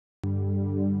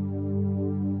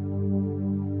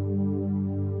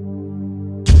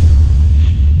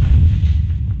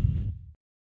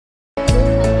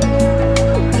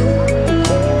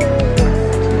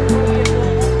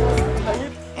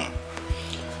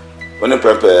When a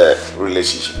proper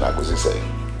relationship, I could say.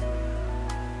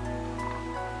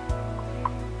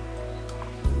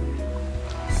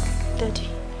 Daddy.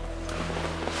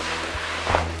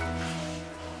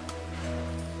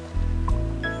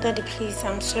 Daddy, please,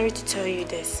 I'm sorry to tell you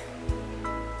this.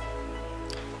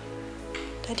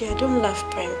 Daddy, I don't love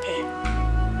Prempe.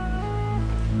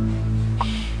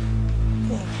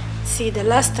 See, the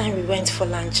last time we went for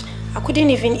lunch, I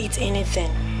couldn't even eat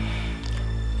anything.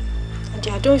 Daddy,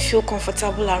 I don't feel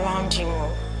comfortable around you.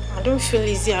 I don't feel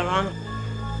easy around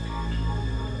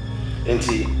you.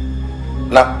 Auntie,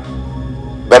 now,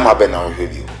 Bema Bena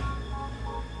with you.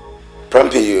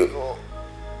 Prempe you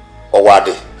or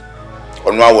Wadi.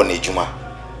 Or no one ejuma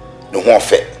no ho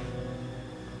fe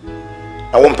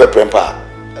na won peprempa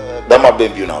that ma be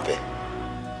you now be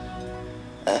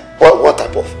what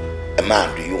type of a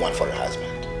man do you want for a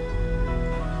husband?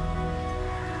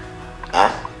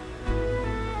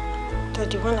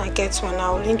 Daddy, when I get one,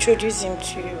 I will introduce him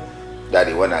to you.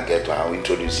 Daddy, when I get one, I will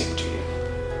introduce him to you.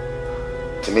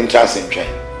 To mean trans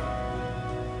train.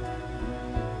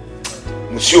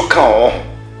 Monsieur kan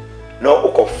no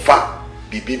okofa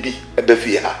bibibi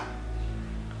ebefi ha.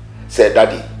 Say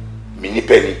daddy, mini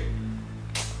penny.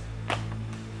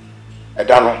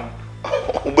 Edano.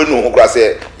 Ubenu ho kra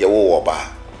say ye wo oba.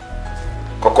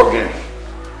 Kokogin.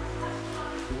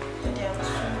 Daddy, I'm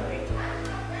sorry.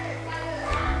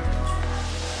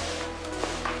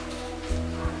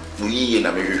 Muyi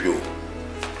na mehwehwe o.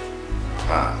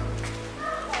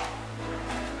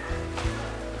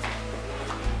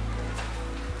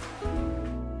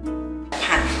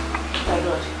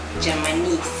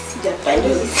 Japanese.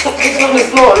 This one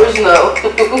is not original.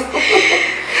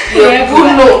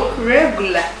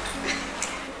 Regular.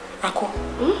 Ako,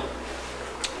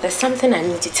 there's something I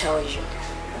need to tell you.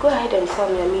 Go ahead and tell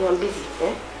me. I'm busy.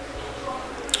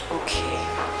 Okay.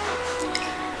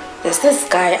 There's this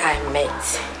guy I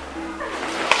met.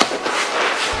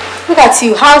 Look at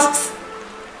you. How's...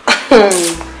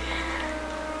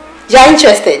 You're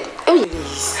interested? Oh,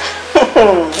 yes.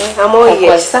 I'm all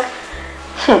ears.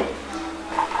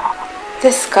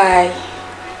 This guy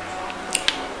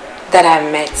that I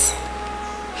met,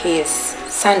 he is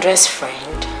Sandra's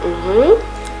friend.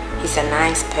 He's a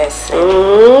nice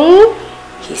person.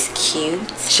 He's cute.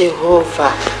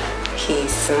 Jehovah.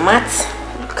 He's smart.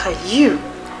 Look at you.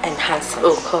 And handsome.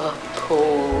 Oh, God.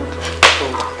 Oh.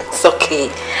 It's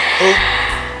okay.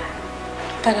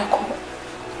 But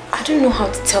I don't know how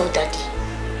to tell Daddy.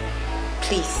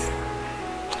 Please,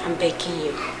 I'm begging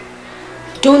you.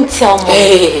 Don't tell Mom.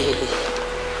 Hey.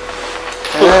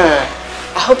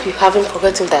 I hope you haven't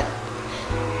forgotten that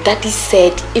Daddy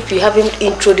said if you haven't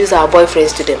introduced our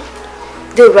boyfriends to them,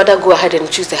 they would rather go ahead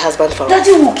and choose the husband for us.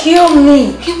 Daddy will kill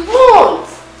me. He won't.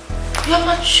 You are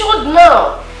matured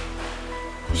now.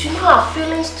 You should know our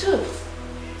feelings too.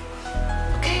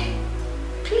 Okay?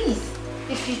 Please,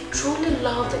 if you truly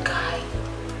love the guy,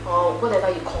 or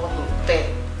whatever you call him,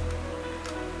 then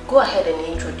go ahead and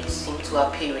introduce him to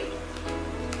our parents.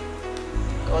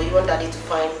 Or you want Daddy to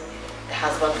find a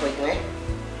husband for you, eh?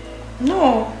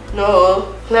 No.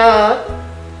 No.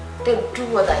 Then do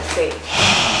what I say.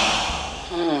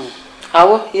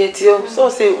 How yet you so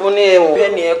say only a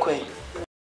penny a coin.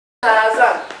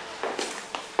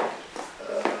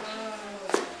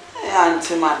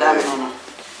 Auntie Madame Nono.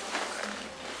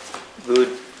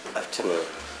 Good afternoon.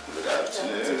 Good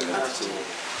afternoon.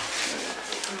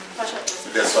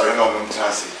 That's why no one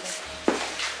transit.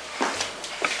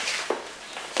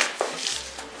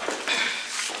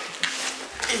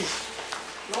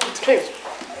 No, it's true.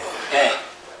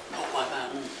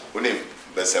 Unim,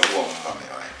 best of one, mommy.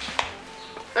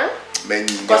 Huh?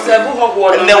 Many. Because I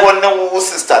never know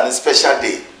sister on a special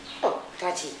day. Oh,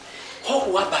 Daddy. Oh,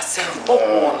 what about seven?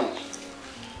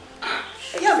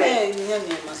 Yeah, man.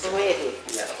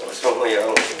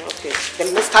 Okay. The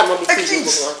next time I'll be seeing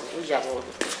you.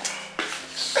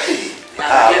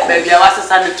 Baby, I was a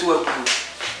son to a crew.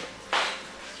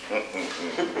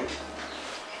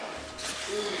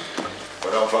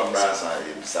 But I'm from Brass, I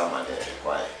am someone there,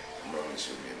 quiet. I'm wrong with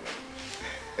you.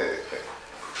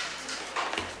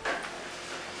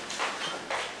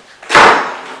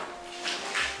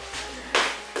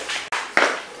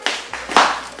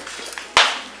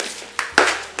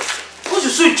 Who's the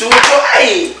switch?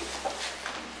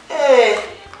 Hey,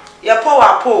 your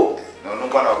power pole. No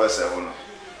one of us ever know.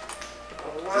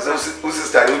 Who's the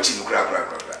style? Which you crack.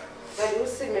 Then you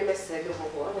see me message you.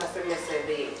 I'm not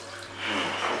message.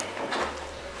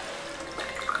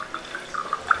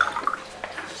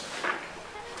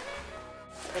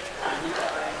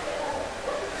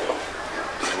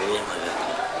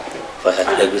 For her, I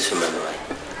wish you man.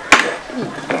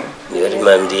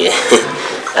 Edman dear.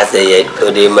 I say,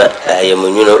 Odema, I am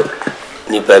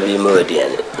Nipa be more dear.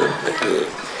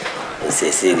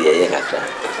 Say, Celia,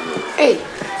 hey.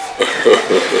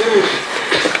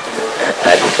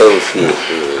 I don't feel.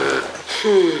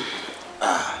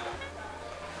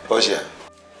 Portia.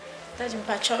 That's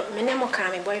Pacho, my name will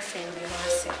come, my boyfriend, we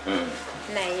must say.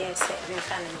 9 years, we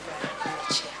found him.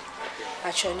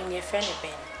 Pacho, your friend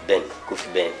Ben.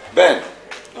 Ben, Ben.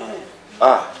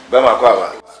 Ah, Ben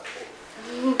Aquava.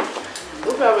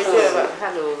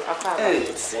 Hello,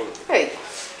 hey.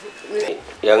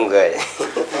 Young guy.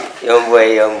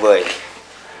 Young boy.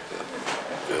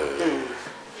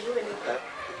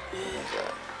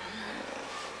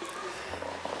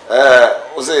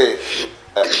 Ose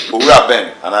Ura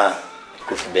Ben, Anna.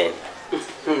 Kufi Ben.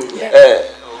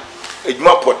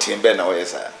 Ejuma Portia Ben, now,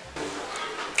 yes, sir.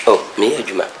 Oh, me,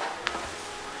 Juma.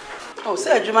 Oh,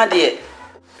 say Juma dear.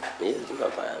 Me,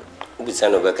 Juma. We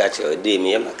send over catch your day,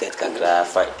 me, market cacra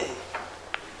fine.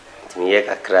 To me, a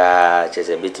cacra, just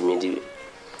a bit me do.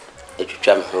 A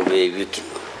tram from a week.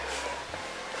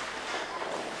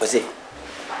 Was it?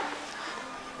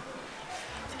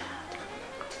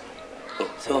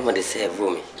 Somebody say,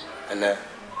 for me, and I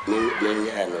mean,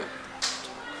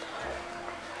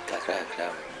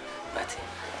 cacra, but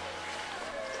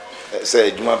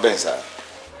say Juma Ben, sir.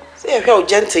 Say how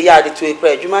gentle yard to a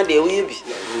prayer, Juma dear, will be?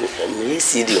 Me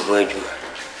see the word, Juma.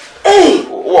 Hey,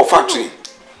 what factory?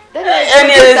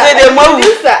 And they move.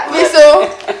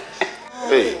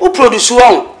 Who produce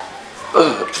one?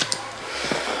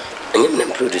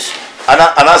 And produce. And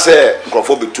I say,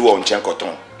 Crawford 2 on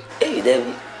Chencoton. Hey,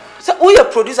 David. So, we are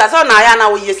producers on Ayana,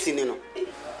 we are seeing.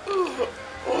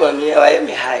 Mammy, I am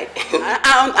high.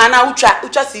 And I will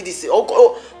try see this.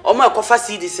 Oh, my coffee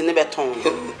see this in the beton.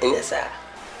 Yes, sir.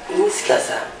 Miss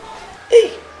Casa.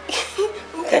 Hey,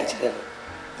 can't you?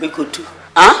 We could too.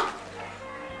 Huh?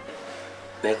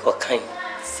 Make a kind.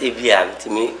 Save to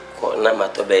me, call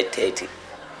Namato by 30.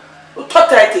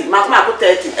 30, Mamma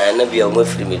 30. And not be a more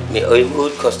free me or a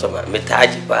good customer. Me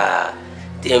charge by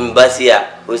the embassy,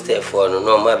 who stay for no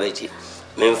more veggie.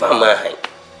 Me farmer.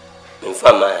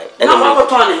 And I'm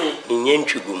Tony. In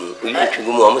Yenchugumu, we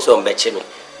Yenchugumu almost on Bekyere.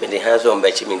 Me the hands on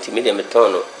Bekyere, intimidate me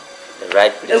tono. The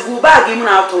right place. Go back, give me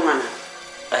out to man.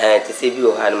 I had to save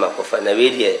you had my coffee and a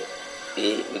radio.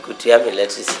 We could have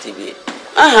electricity be.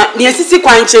 Near Sissy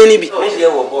Quine Cheney be. Oh, there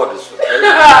were borders.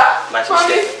 My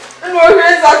sister. Who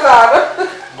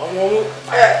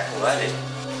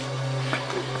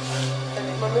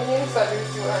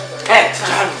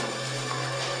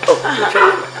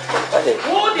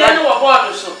didn't know about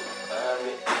the show?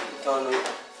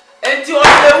 And you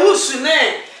are the Wusune,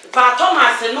 but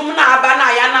Thomas and Numana Abana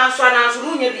Yana Swan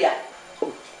Runia.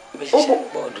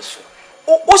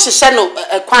 What's a channel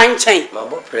a quine chain? My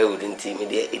boy pray would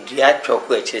intimidate. If you had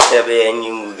chocolate, and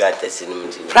you got the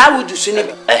cinnamon. Proud would you soon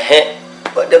a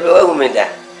but the woman that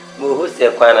who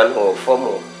say Quana or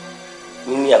formal.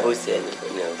 Mini a who say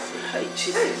anything else.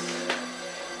 Jesus.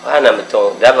 I'm a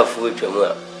tall, never food to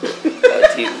more.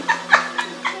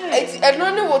 I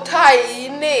don't know what tie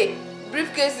in a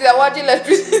briefcase. I want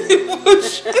electricity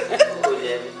push.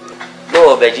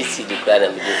 No, but you see the crowd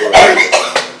and the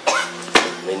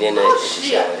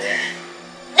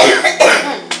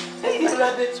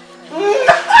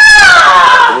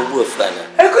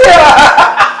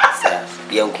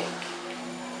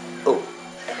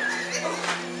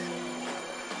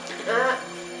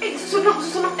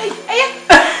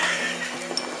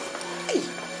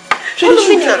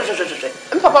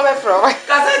Papa, my friend.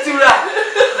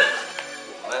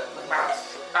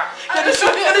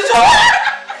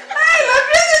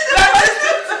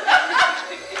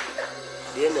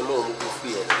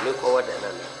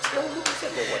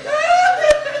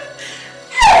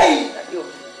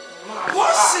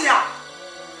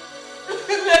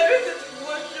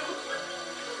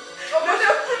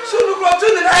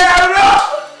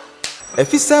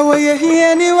 If you say where you hear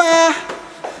anywhere,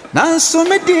 now so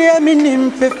me dear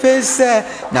minim pefese,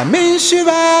 na min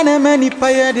shiva na many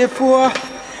paya de four.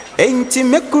 Ain't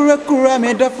me kura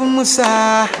me dofu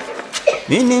musa.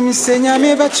 Minim se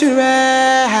Nyame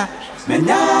Bekyere.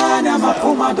 Menyana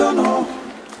makoma dono.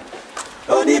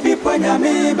 Oni bi po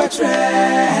Nyame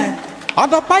Bekyere.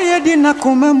 Odo paya di na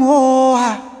kumemo.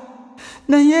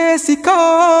 Na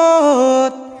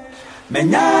yesikot.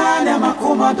 Menyana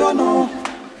makoma dono.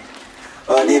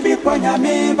 Oni bi po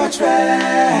Nyame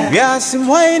Bekyere. Biasim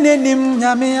waine nim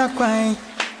Nyame akwan.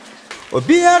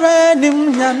 Obiara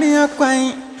nim Nyame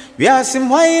akwan. Biasim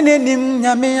waine nim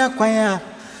Nyame akwan.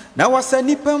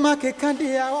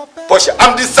 Portia,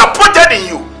 I'm disappointed in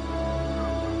you.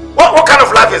 What kind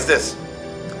of life is this?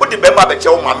 What the Bema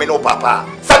Bekyere Mammy no papa?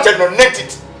 Such a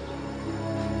non-native.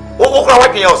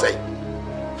 What can you say?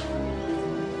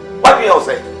 What can you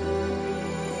say?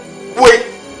 Wait.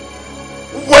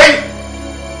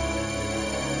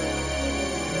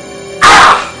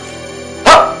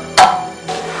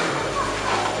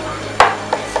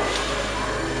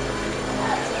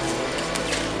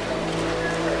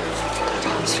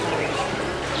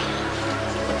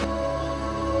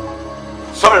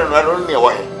 Sorry, I don't know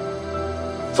why.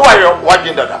 So why are you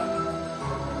watching that?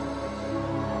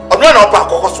 I'm not up at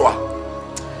Kokoswa.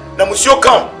 Now, Monsieur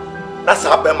come. That's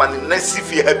how Beman in next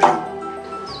if you help you.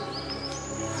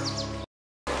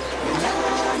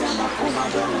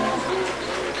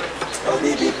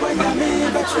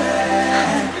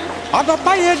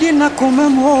 Adopaya dina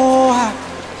kumemoa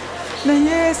na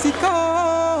yesiko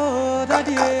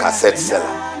cassette seller.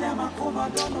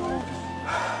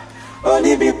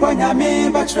 Oni bi ponya mi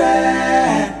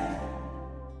batre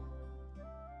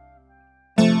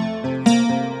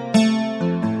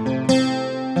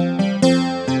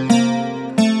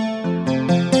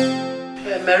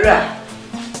Mera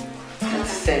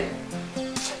say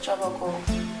chabako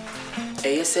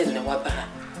said na waba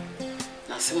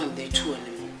na sema mde tu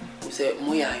ani say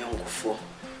moya yonkofo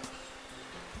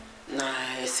na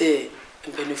say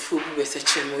mpenifu bi se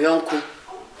chemo yonko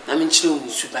na menchire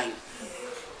onsuban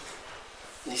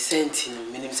ni senti no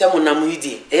minim se monam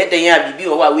hidi den ya bibi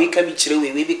o wa we ka bi chire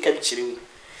we bi ka bi chire we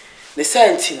ni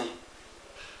senti no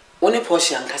woni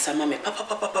Portia nkasa ma me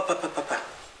papa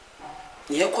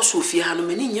ni ekoso ofie ha no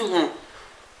meni nye ho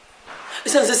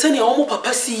isanse se ne omo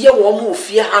papa si ye wo mo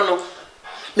ofie ha no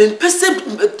me mpese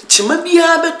chima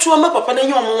bia beto ma papa na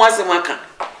nye omo wase maka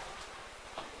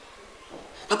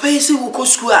papa yesi wo ko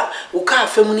school a wo ka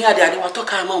afam ni ade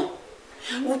watoka ama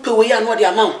wo pe we ya no ade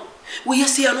ama wo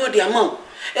yesi ya no ade ama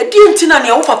edi ntina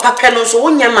ne wo papa pe no so wo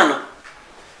nyema no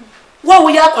wo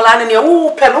ya akola ne wo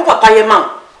pe no papa ye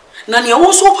ma na ne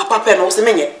wo so papa pe no se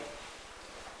menye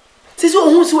sisi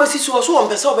ohun si wasi so so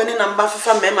ompese obene na mba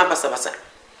fefa mema basabasa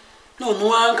no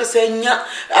no anka se nya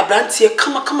abrantie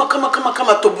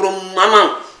kama tobro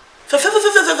mama fe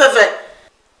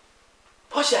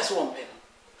Portia so ompe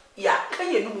ya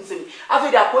kanye nu musemi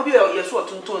afedi akwa bi yeso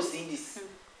otonton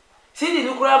CD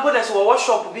ni kura bo na so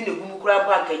workshop bi na gumu kura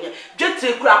bo akanya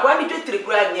dwetre kura akwa ni dwetre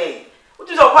kura nya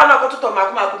uti so kwa na akototo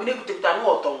makoma bi na kutekuta no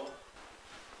oton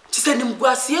ti se nim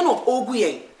guasie no ogu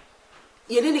yen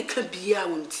ye ne ka bia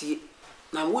wontie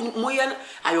na moya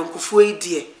ayonkofu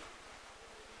edie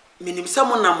minim se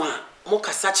mo nam a mo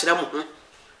kasa kire mo ho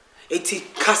eti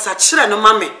kasa kire no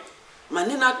mame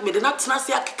mane na me de na tena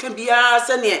se akeka bia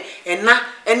se ne ena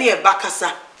ene e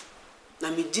bakasa na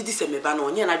me gidi se me ba na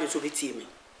onye na dwo so betie me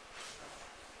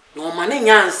no mane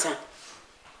nyansa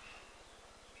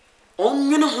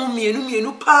onwene ho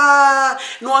mienu pa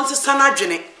no onsesa na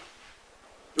dwene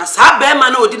na sa be ma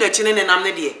na odi na chine ne nam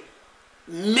ne de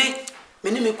me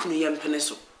ni me kunu yempene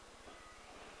so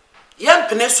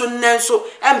nenso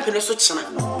empene so china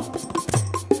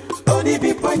Oni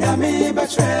bi ponya mi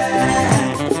batre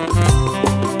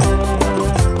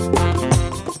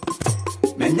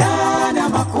menyana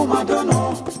makuma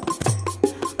dono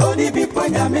Oni bi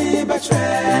ponya mi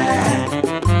batre